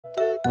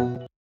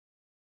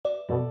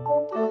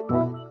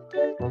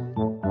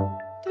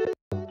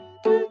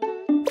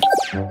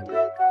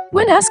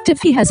When asked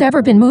if he has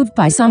ever been moved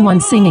by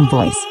someone's singing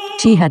voice,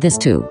 T had this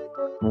too.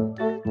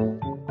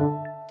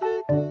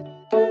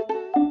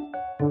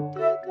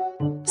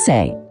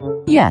 Say,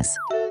 yes,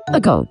 a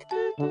goat.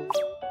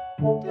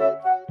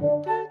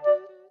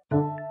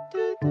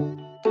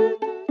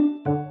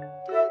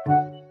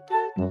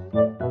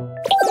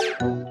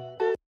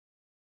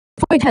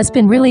 Void has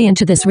been really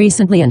into this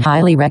recently and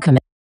highly recommend.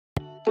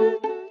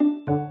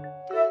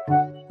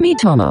 Me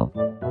Tomo.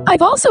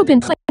 I've also been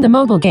playing the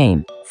mobile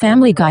game,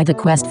 Family Guy: The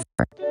Quest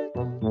for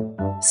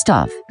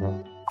Stuff.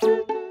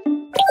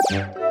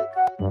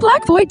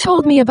 Black Void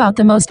told me about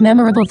the most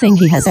memorable thing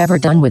he has ever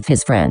done with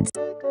his friends.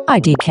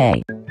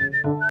 IDK.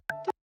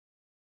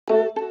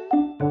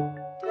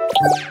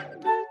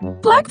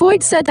 Black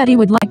Void said that he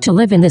would like to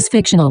live in this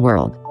fictional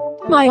world.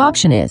 My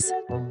option is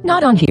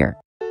not on here.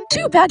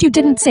 Too bad you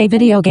didn't say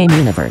video game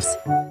universe.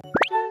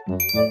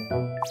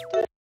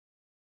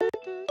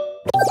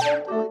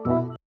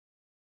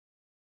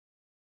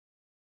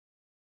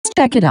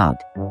 Check it out.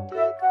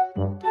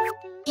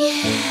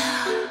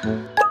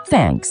 Yeah.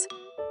 Thanks.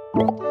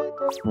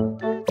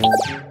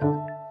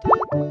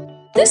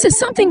 This is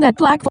something that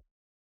Black Void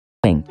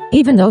is doing,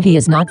 even though he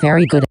is not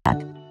very good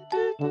at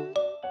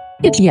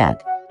it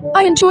yet.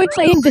 I enjoy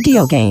playing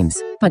video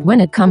games, but when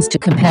it comes to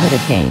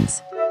competitive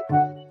games,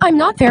 I'm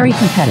not very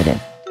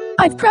competitive.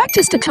 I've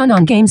practiced a ton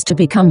on games to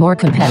become more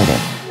competitive.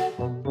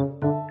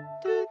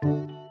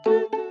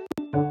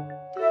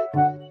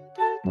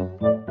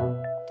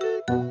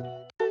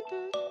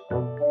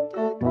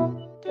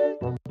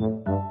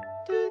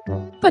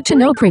 But to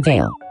no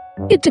prevail.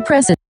 It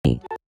depresses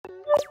me.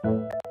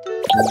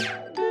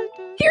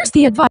 Here's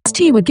the advice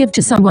T would give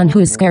to someone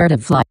who's scared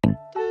of flying.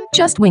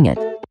 Just wing it.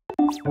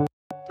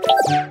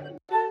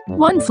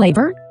 One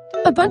flavor?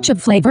 A bunch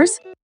of flavors?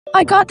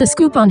 I got the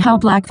scoop on how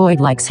Black Void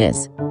likes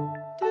his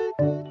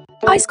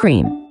ice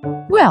cream.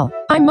 Well,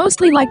 I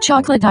mostly like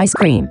chocolate ice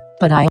cream,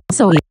 but I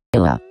also eat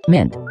vanilla,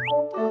 mint,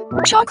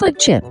 chocolate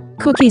chip,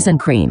 cookies and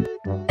cream,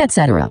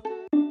 etc.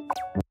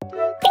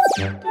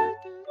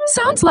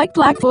 Sounds like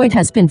Black Void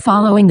has been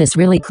following this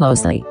really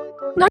closely.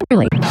 Not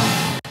really.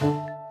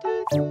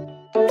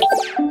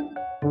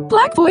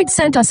 Black Void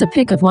sent us a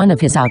pic of one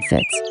of his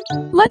outfits.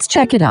 Let's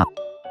check it out.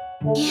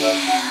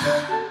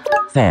 Yeah.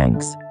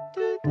 Thanks.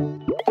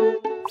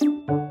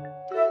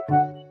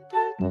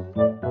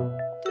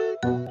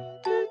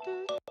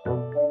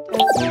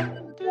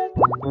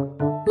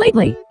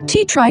 Lately,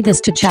 T tried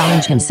this to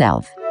challenge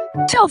himself.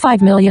 Tell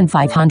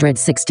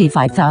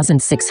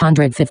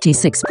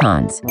 5,565,656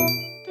 puns.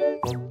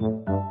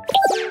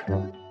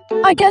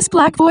 I guess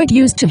Black Void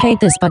used to hate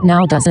this but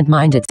now doesn't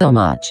mind it so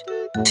much.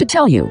 To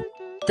tell you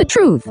the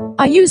truth,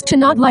 I used to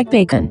not like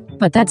bacon,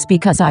 but that's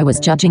because I was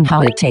judging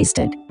how it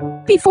tasted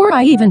before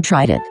I even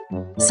tried it.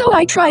 So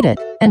I tried it,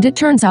 and it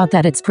turns out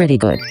that it's pretty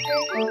good.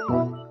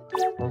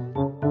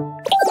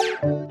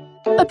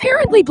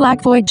 Apparently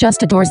Black Void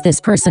just adores this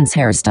person's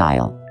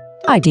hairstyle.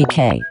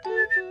 IDK.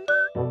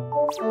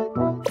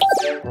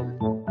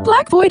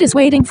 Black Void is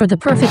waiting for the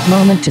perfect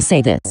moment to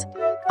say this.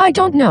 I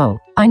don't know,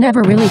 I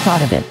never really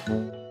thought of it.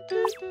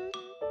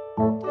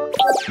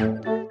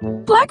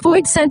 Black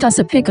Void sent us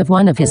a pic of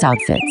one of his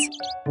outfits.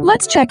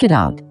 Let's check it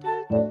out.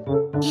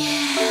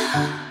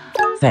 Yeah.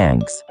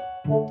 Thanks.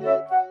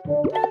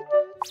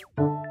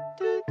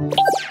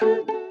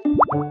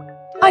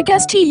 I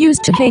guess T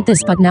used to hate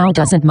this but now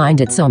doesn't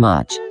mind it so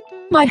much.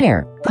 My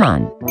hair,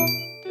 pun.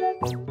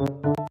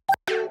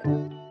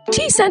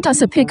 T sent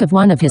us a pic of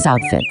one of his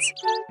outfits.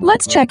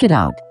 Let's check it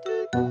out.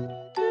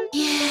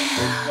 Yeah.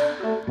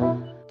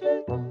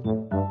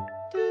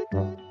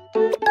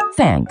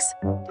 Thanks.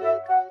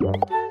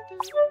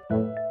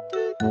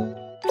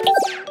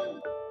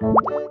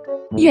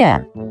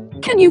 Yeah.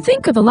 Can you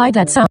think of a lie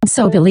that sounds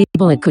so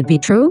believable it could be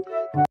true?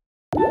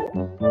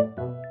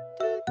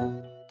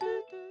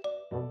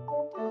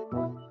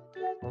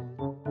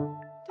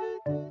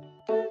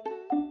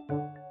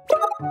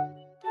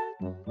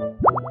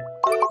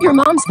 Your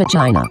mom's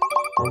vagina.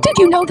 Did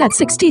you know that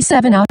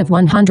 67 out of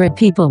 100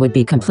 people would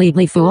be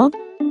completely fooled?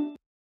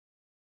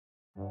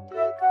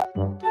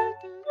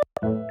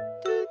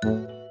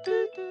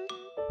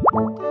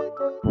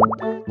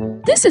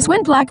 This is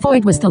when Black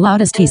Void was the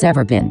loudest he's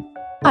ever been.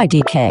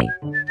 IDK.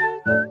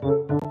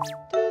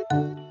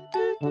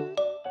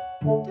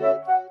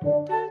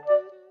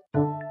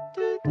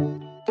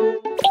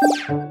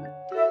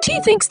 T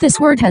thinks this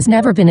word has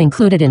never been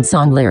included in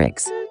song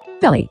lyrics.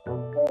 Belly.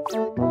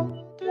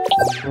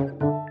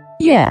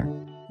 Yeah.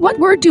 What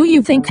word do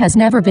you think has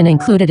never been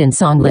included in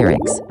song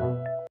lyrics?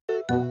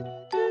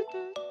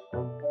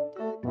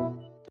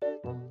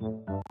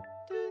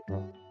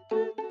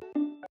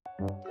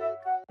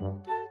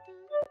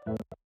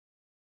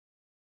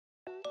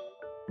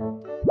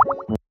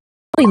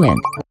 Lynn.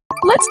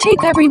 Let's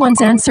take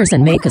everyone's answers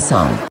and make a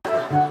song.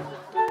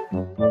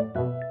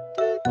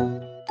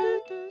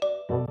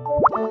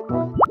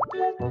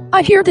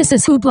 I hear this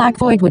is who Black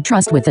Void would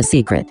trust with a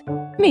secret.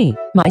 Me,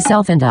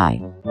 myself and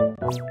I.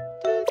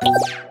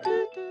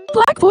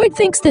 Black Void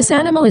thinks this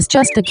animal is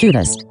just the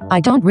cutest. I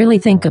don't really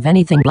think of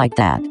anything like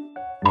that.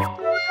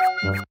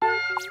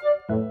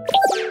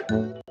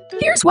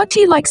 Here's what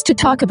he likes to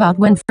talk about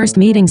when first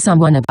meeting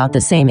someone about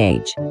the same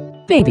age.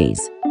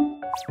 Babies.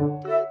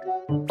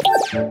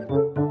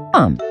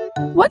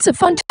 What's a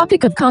fun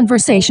topic of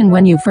conversation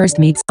when you first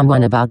meet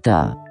someone about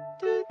the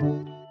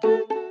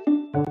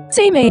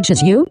same age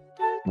as you?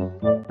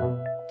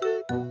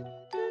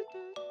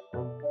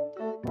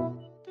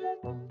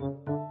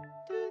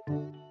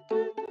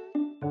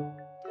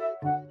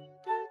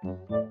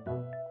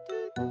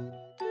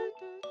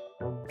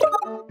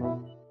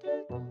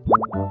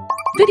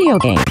 Video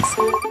games.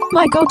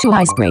 My go-to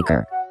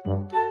icebreaker.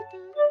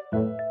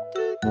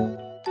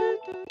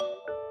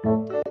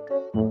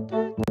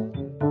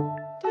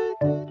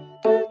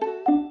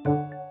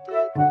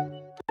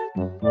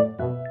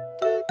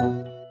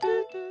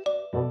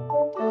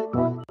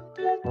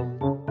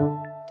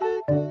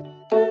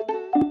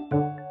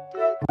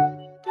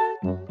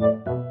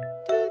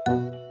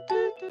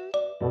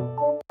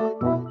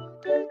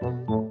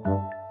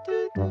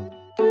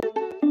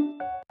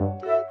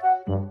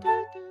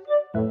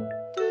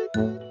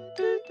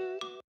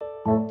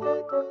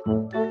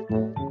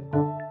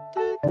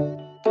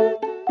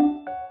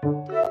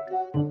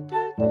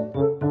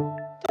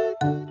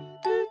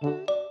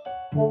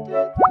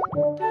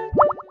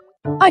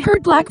 I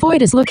heard Black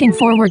Void is looking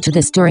forward to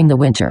this during the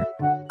winter.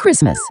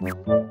 Christmas.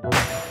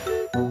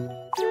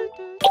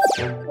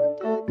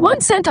 One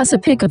sent us a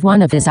pic of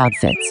one of his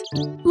outfits.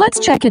 Let's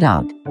check it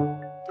out.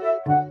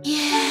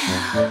 Yeah.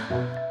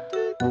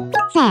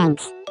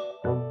 Thanks.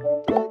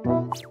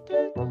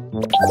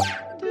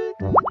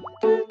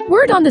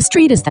 Word on the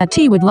street is that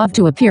T would love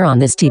to appear on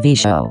this TV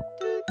show.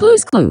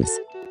 Blue's Clues.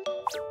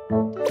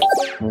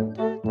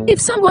 If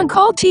someone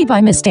called T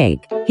by mistake,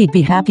 he'd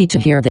be happy to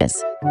hear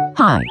this.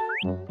 Hi.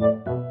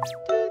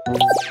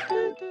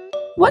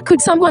 What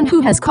could someone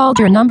who has called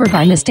your number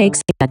by mistake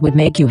say that would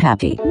make you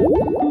happy?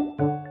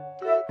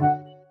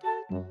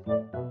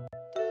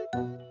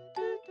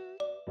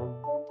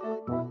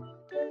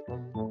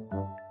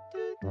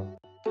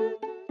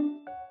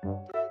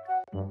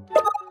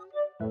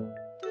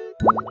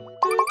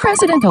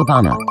 President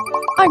Obama.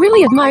 I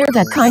really admire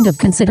that kind of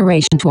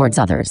consideration towards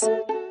others.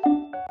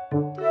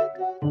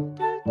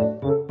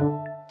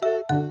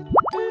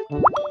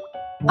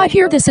 I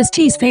hear this is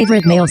T's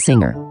favorite male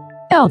singer.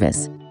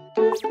 Elvis.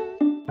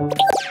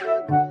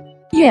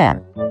 Yeah.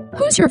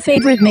 Who's your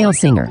favorite male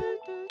singer?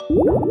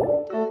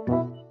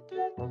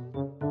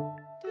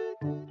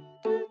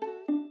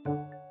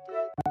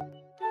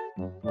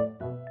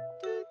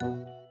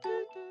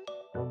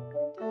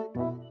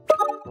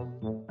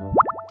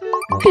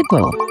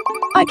 Pitbull.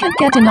 I can't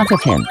get enough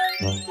of him.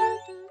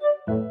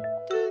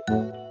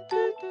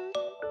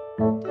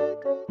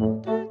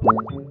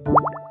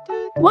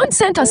 One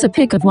sent us a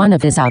pic of one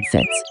of his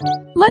outfits.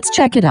 Let's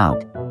check it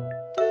out.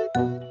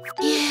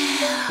 Yeah.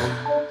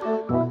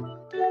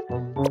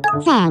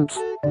 Thanks.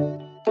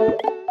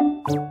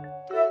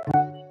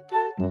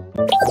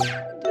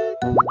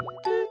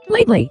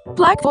 Lately,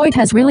 Black Void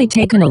has really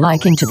taken a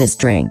liking to this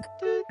drink.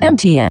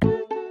 MTN.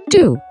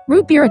 Do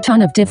root beer a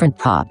ton of different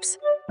pops.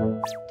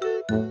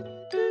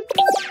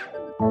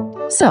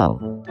 So,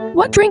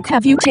 what drink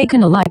have you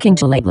taken a liking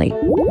to lately?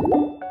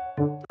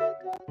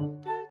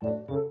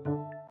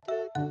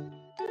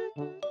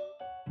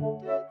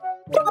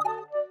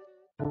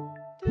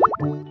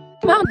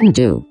 Mountain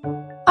Dew.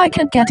 I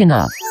can't get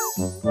enough.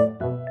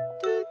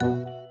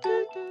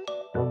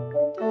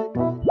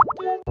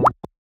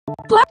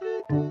 Black.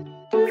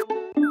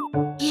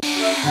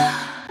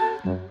 Yeah.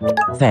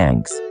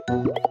 Thanks.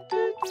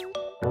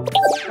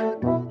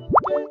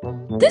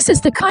 This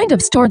is the kind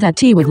of store that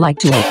T would like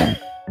to open.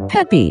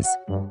 Pet peeves.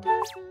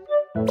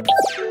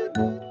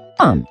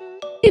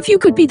 If you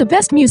could be the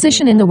best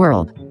musician in the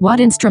world, what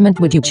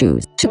instrument would you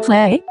choose to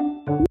play?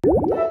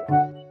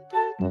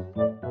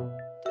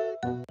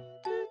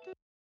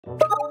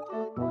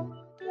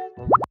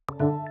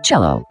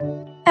 Cello.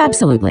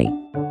 Absolutely.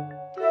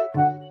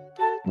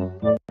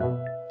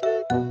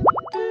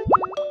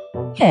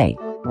 Hey,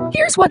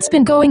 here's what's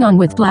been going on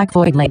with Black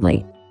Void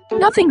lately.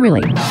 Nothing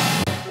really.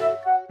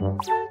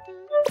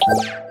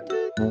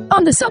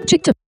 On the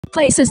subject of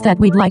places that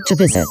we'd like to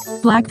visit,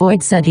 Black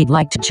Void said he'd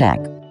like to check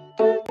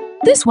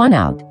this one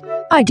out.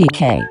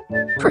 IDK.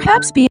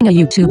 Perhaps being a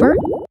YouTuber?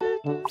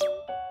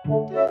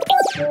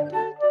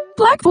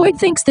 Black Void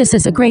thinks this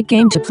is a great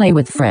game to play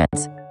with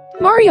friends.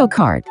 Mario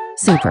Kart,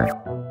 Super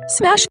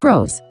Smash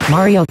Bros,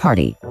 Mario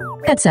Party,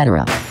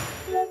 etc.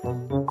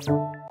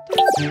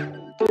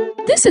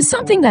 This is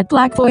something that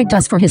Black Void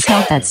does for his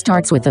health that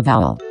starts with the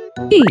vowel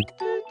eat.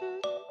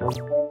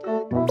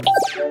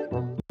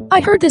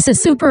 I heard this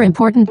is super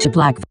important to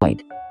Black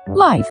Void.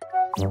 Life.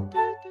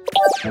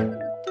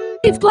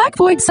 If Black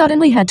Void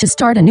suddenly had to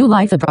start a new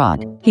life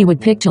abroad, he would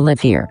pick to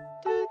live here.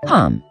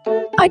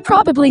 I'd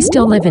probably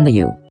still live in the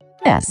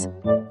U.S.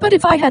 But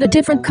if I had a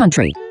different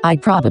country,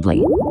 I'd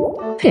probably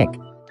pick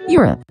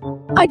Europe.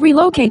 I'd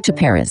relocate to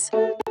Paris.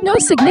 No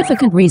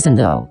significant reason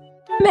though.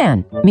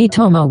 Man, me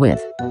Tomo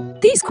with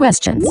these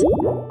questions.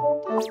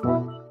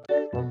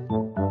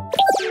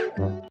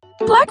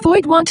 Black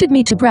Void wanted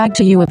me to brag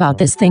to you about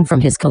this thing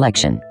from his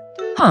collection.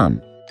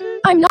 I'm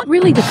not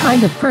really the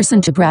kind of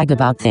person to brag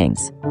about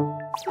things.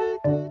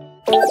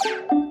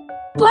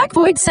 Black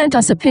Void sent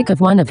us a pic of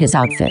one of his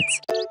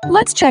outfits.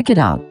 Let's check it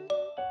out.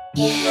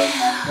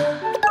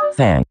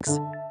 Thanks.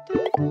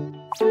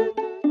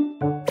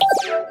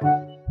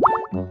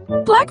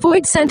 Black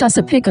Void sent us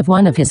a pic of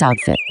one of his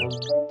outfits.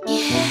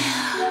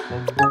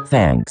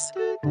 Thanks.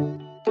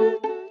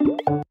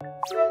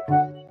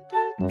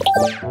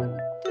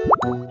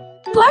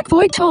 Black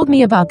Void told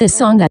me about this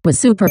song that was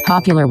super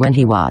popular when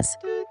he was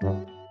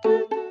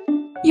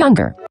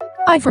younger.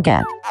 I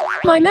forget.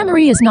 My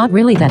memory is not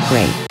really that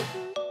great.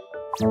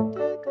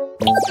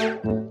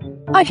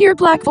 I hear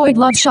Black Void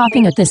loves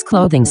shopping at this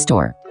clothing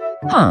store.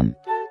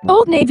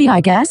 Old Navy,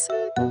 I guess?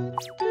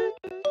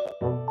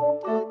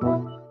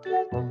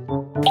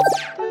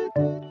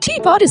 T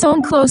bought his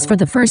own clothes for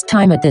the first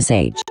time at this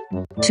age,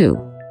 too.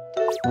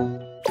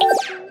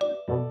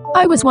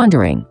 I was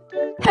wondering,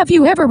 have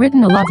you ever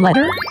written a love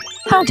letter?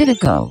 How did it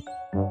go?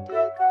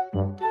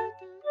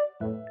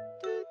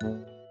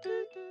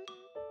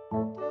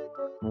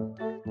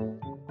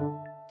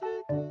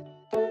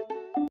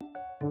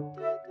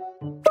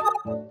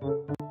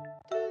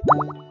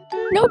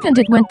 Nope, and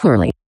it went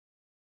poorly.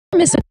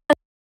 Miss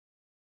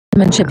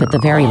penmanship at the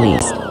very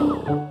least.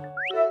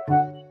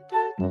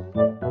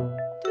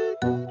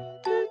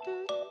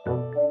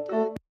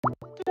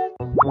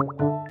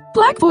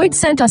 Black Void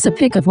sent us a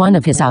pic of one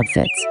of his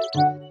outfits.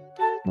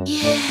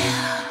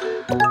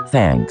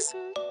 Thanks.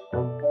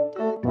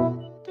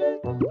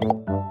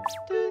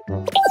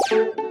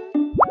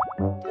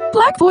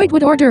 Black Void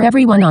would order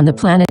everyone on the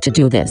planet to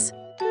do this.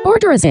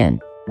 Order as in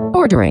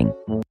ordering.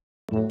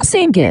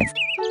 Same give.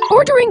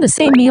 Ordering the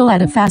same meal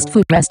at a fast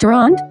food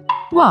restaurant?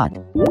 What?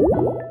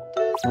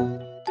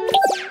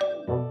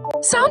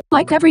 Sounds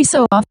like every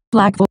so often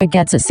Black Void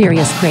gets a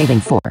serious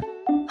craving for.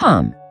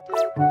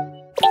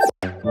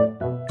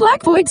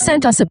 Black Void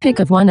sent us a pic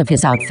of one of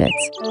his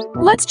outfits.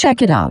 Let's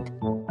check it out.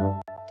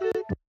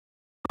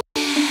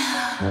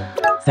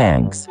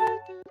 Thanks.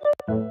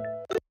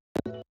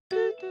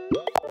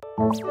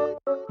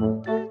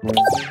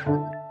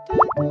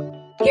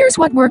 Here's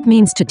what work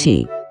means to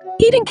T.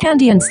 Eating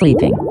candy and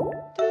sleeping.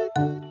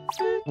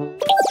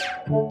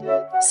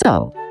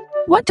 So,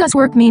 what does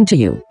work mean to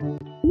you?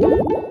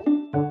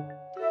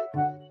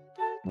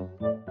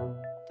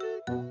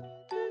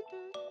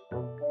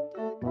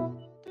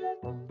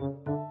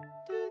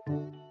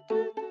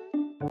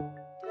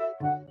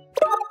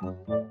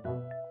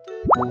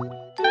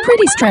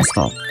 Pretty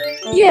stressful.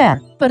 Yeah,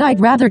 but I'd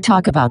rather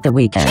talk about the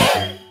weekend.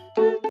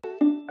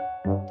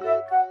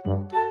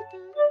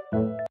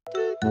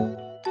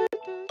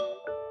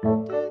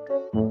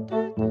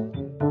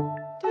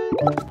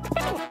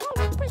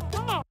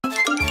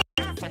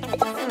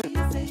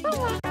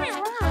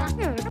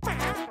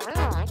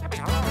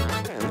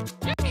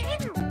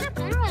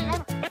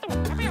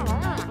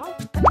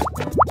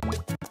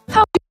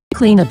 How do you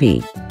clean a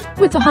bee?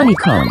 With a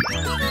honeycomb.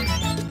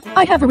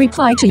 I have a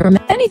reply to your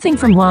anything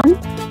from one?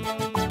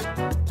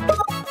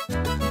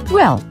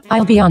 Well,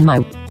 I'll be on my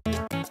way.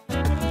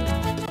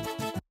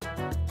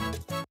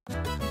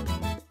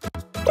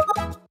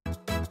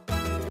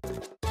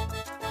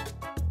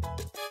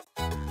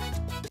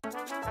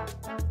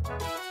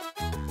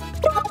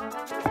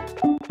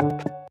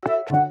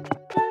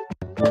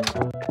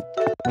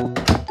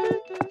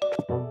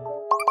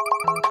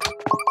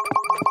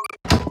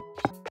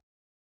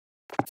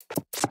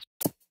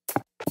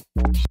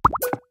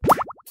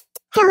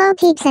 Hello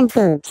peeps and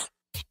boobs.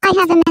 I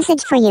have a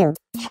message for you.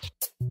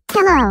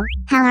 Hello,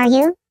 how are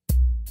you?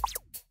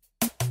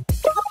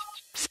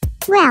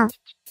 Well.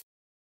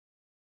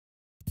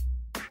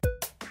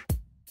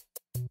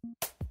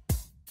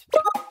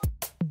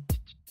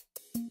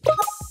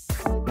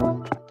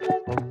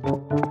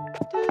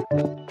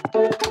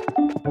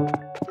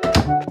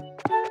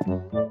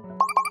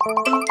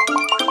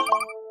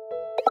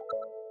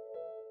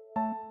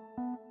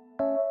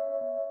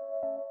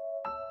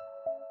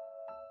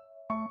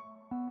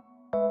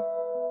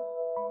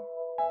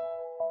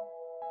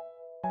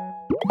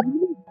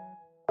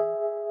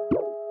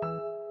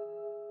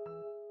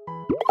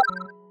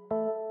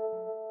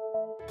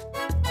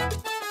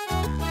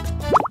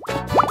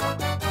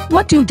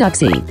 What do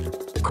ducks eat?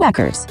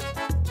 Quackers.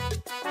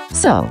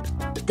 So,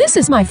 this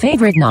is my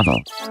favorite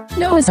novel,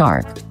 Noah's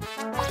Ark.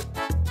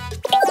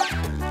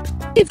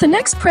 If the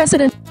next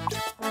president...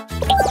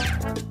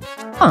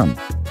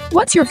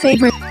 what's your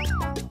favorite...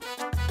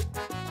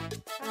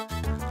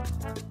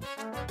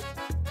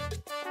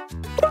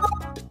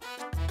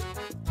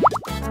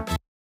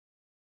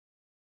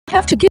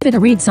 Have to give it a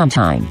read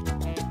sometime.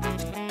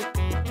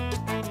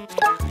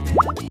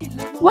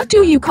 What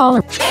do you call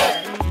a...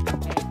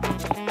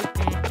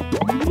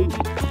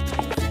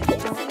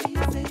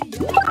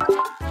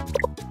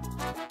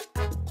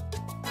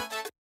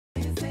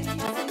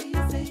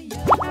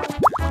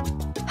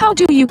 How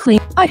do you clean?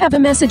 I have a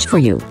message for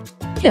you.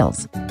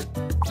 Hills.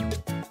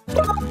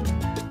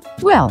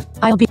 Well,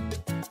 I'll be...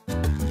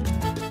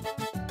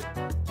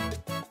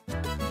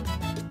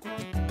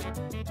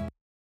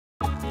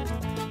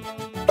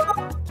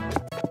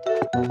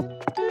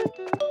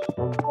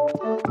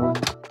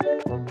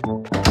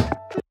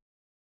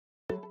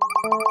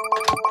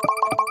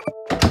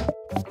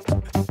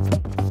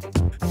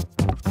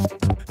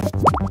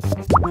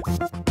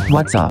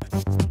 What's up?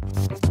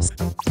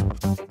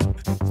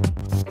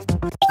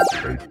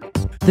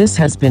 This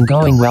has been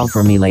going well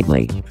for me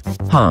lately.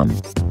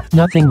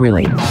 Nothing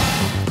really.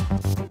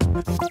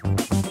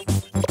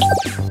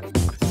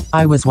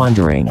 I was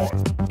wondering,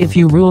 if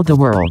you ruled the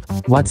world,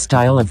 what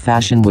style of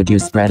fashion would you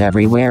spread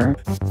everywhere?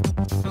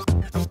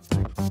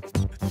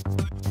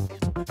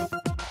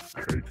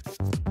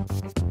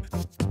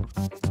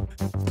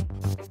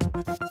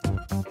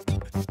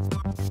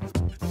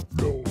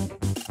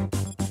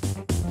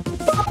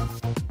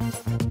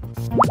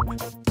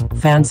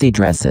 Fancy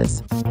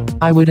dresses.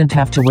 I wouldn't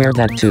have to wear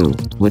that too,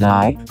 would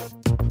I?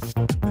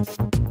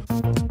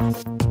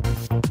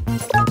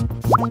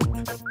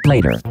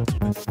 Later.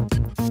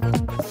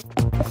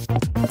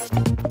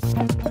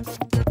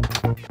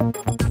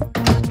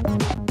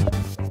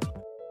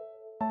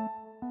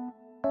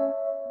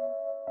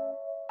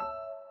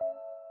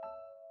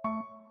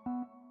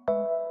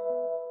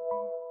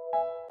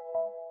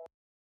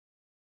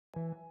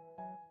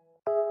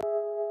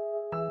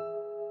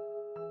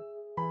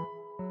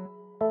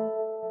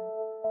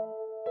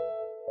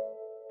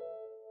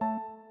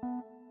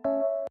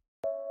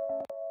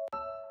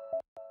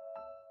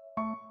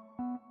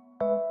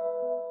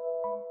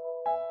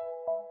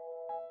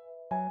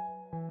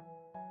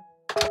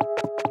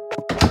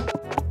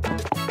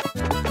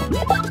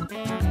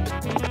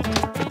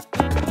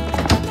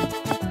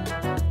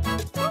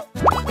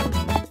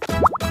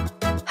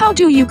 How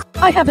do you...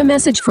 I have a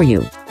message for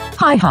you.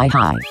 Hi.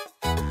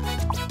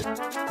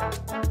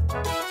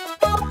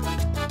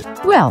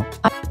 Well,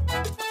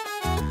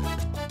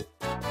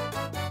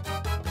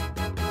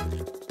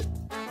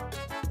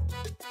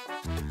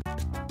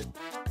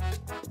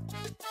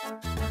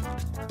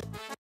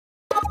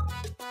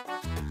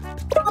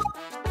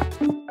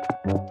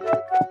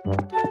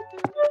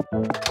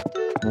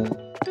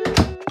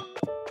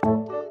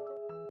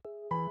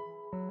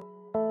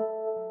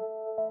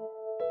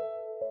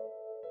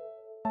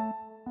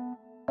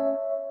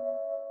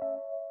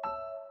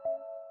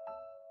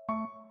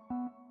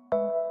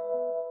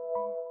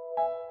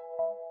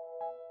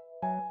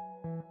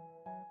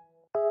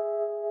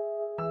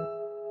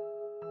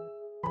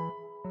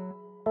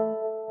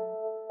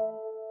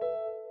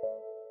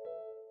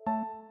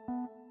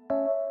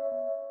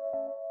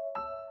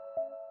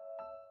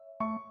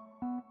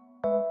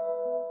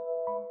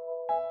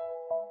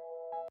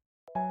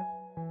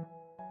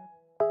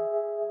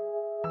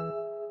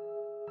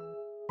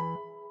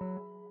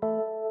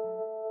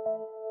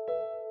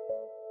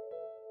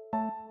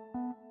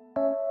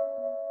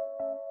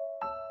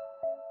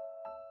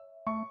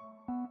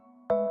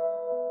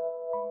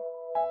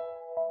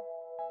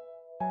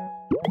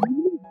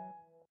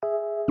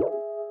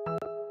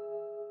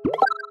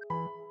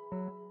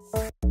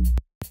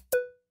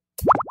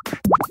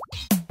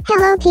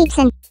 Hello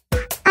Peepson.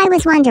 I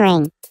was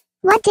wondering,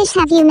 what dish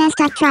have you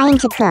messed up trying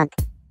to cook?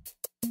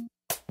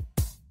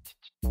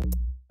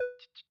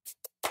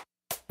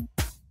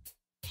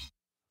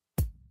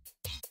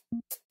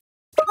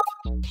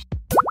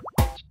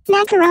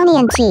 Macaroni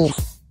and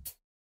cheese.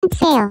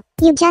 Fail,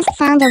 you just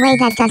found a way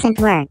that doesn't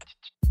work.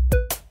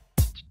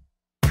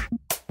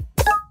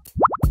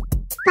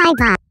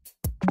 Bye.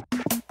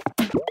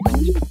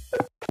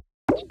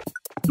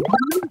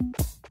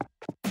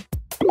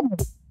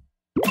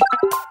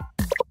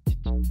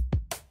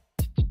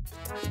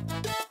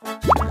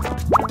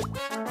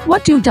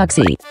 what do ducks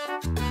eat?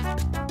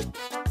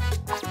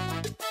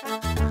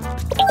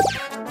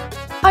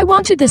 I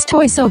wanted this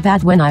toy so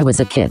bad when I was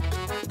a kid.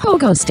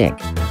 Pogo stick.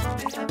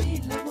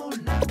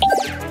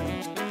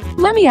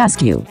 Let me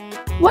ask you,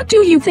 what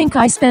do you think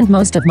I spend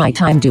most of my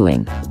time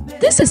doing?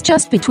 This is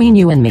just between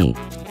you and me.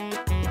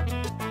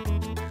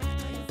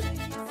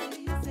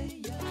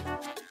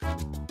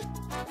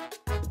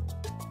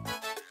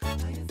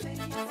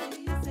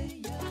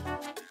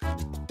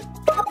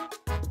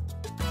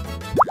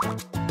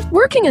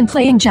 Working and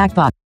playing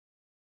jackpot.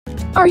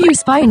 Are you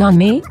spying on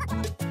me?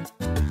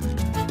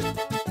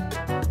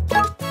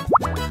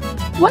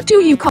 What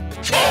do you call...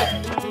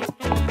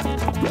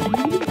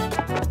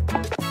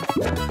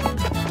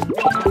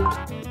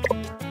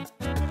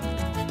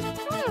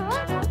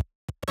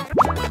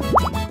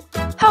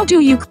 How do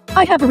you...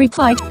 I have a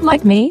reply,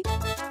 like me?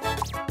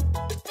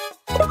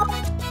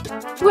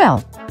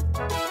 Well...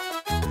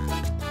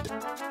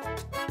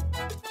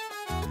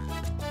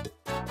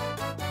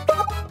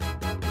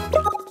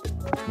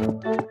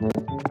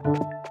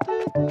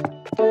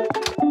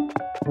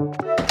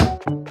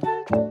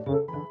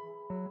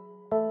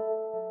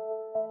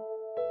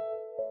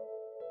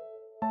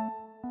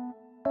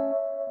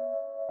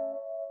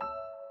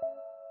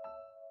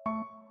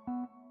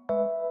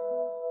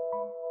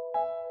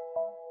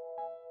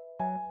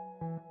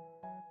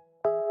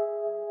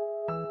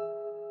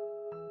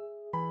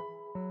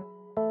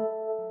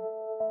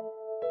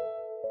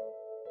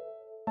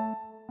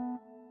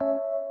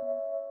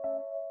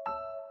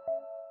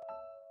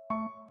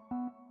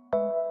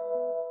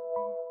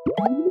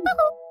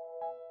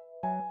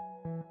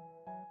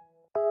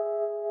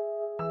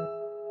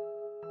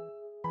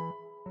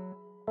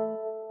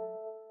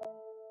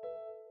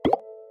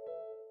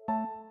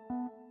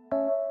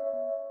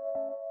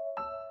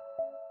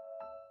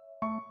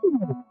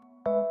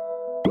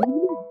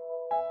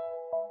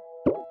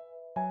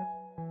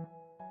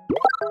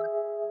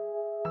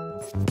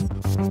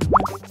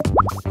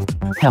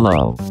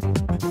 Hello.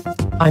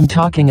 I'm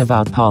talking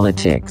about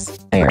politics,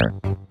 air,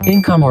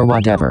 income or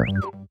whatever.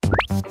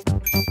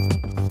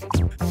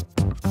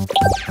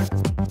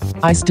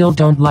 I still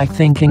don't like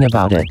thinking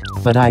about it,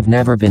 but I've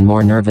never been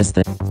more nervous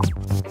than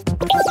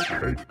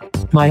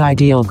my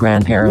ideal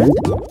grandparent.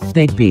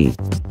 They'd be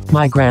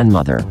my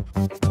grandmother.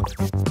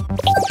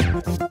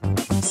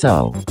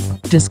 So,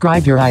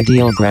 describe your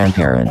ideal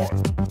grandparent.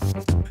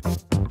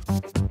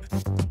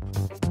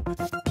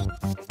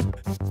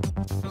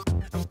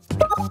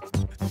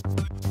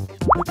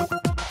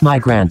 My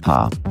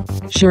grandpa.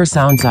 Sure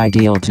sounds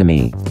ideal to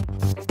me.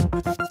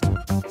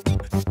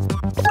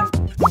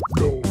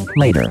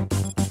 Later.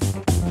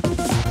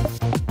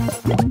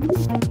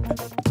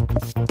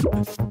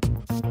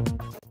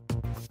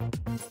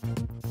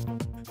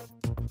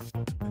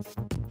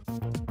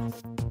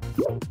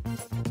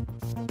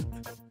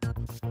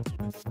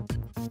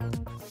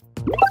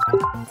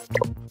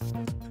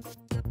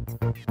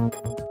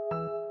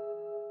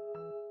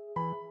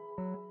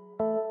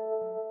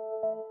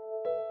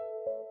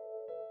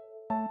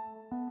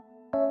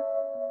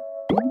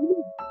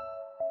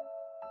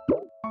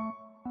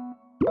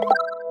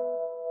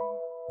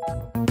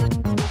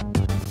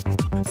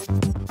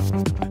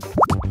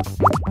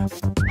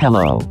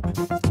 Hello.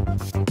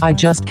 I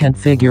just can't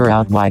figure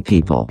out why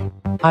people.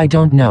 I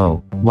don't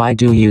know, why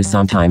do you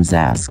sometimes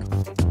ask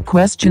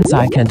questions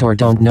I can't or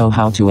don't know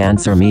how to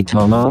answer me,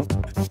 Tomo?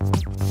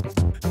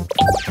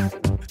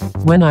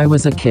 When I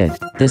was a kid,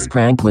 this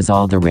prank was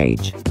all the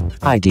rage.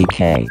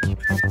 IDK.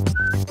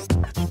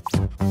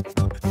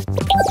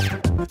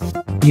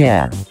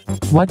 Yeah.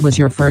 What was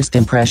your first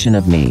impression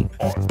of me?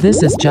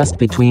 This is just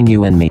between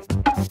you and me.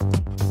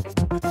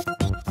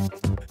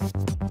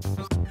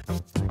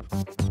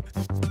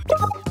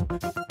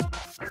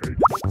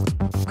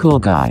 Cool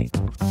guy.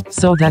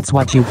 So that's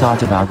what you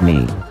thought about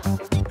me.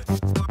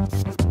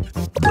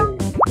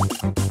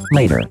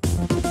 Later.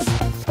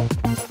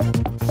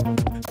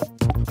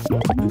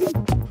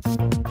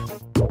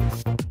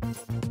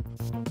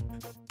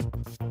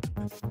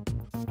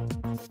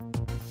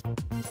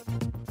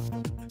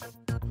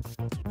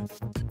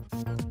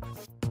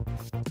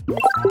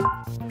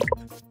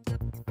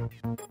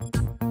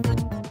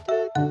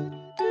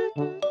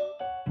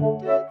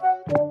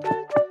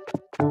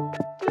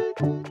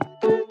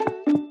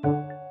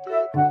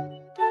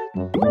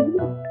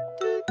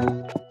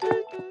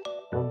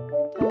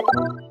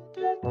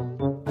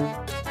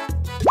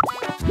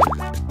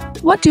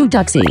 What do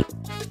ducks eat?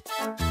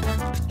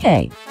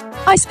 Hey.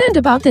 I spend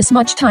about this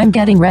much time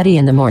getting ready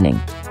in the morning.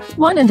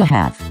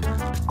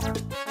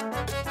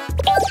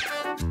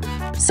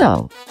 1.5.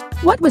 So,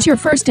 what was your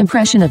first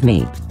impression of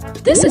me?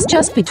 This is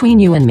just between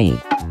you and me.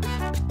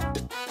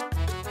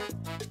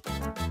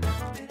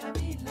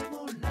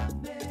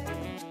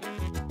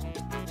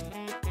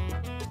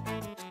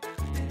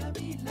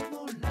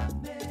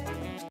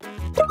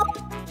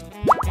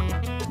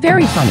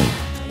 Very funny.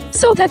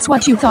 So that's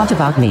what you thought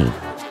about me.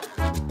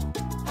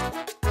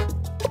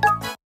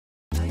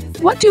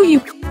 What do you...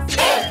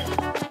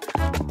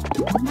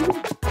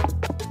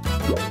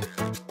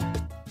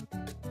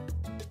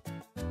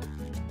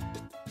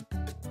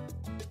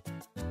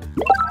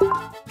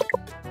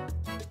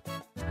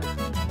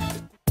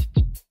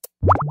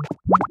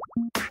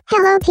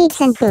 Hello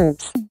peeps and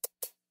poops.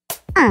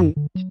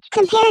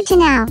 Compared to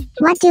now,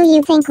 what do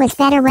you think was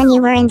better when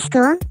you were in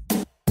school?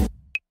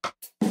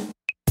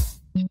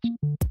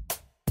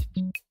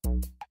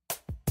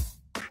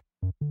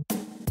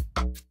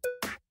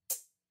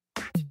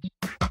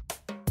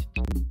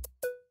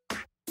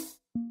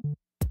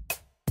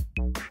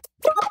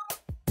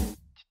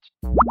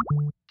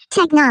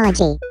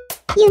 Technology.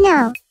 You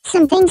know,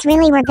 some things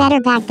really were better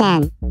back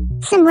then.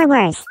 Some were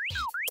worse.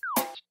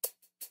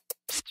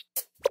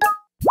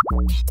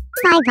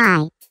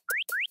 Bye-bye.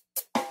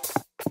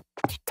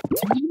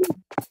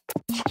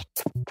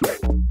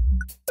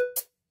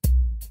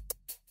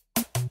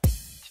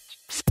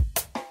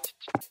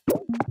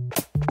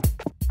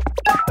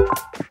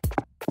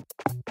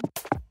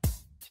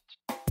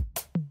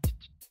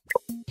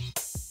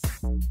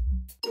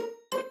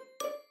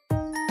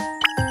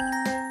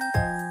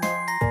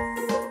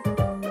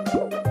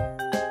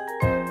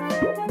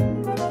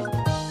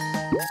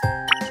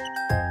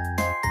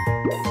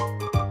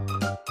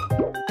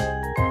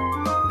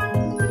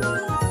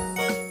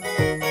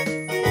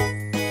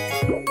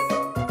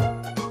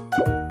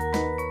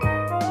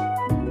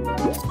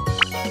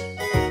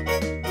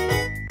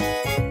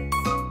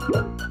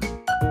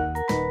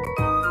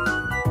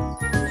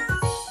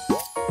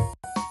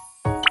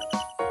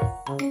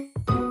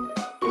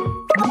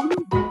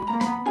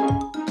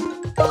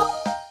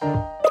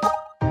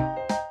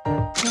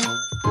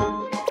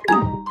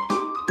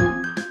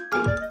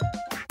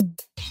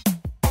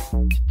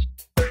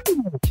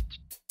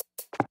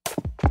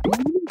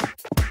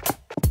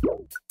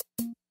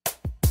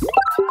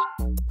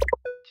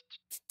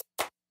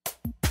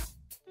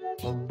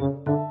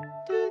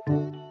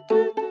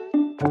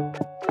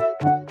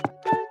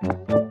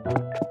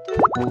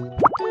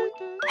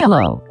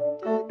 Hello.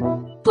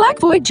 Black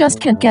Void just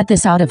can't get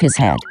this out of his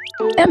head.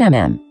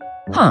 MMM.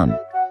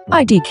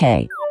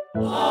 IDK.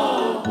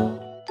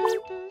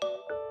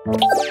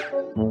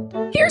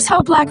 Here's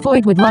how Black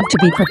Void would love to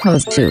be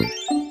proposed to.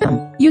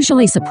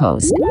 Usually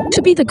supposed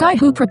to be the guy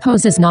who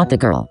proposes, not the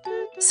girl.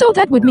 So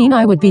that would mean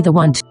I would be the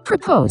one to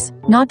propose,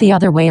 not the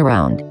other way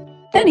around.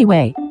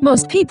 Anyway,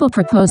 most people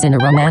propose in a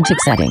romantic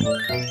setting.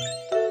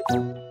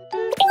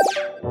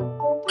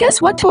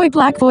 Guess what toy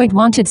Black Void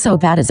wanted so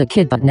bad as a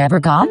kid but never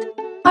got?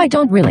 I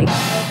don't really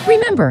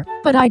remember,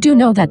 but I do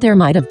know that there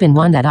might have been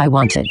one that I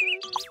wanted.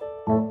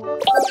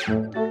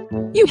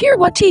 You hear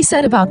what T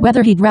said about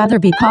whether he'd rather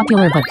be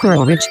popular but poor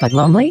or rich but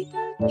lonely?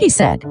 He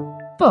said,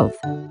 both.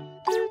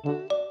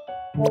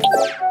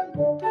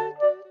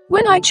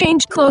 When I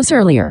changed clothes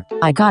earlier,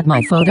 I got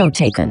my photo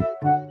taken.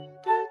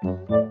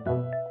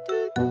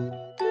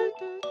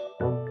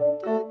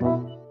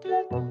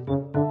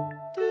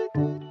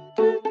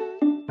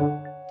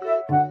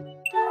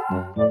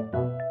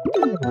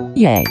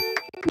 Yay.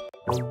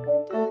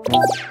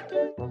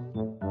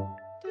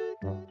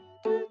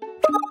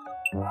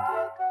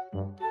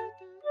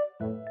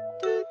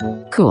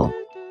 Cool.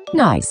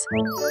 Nice.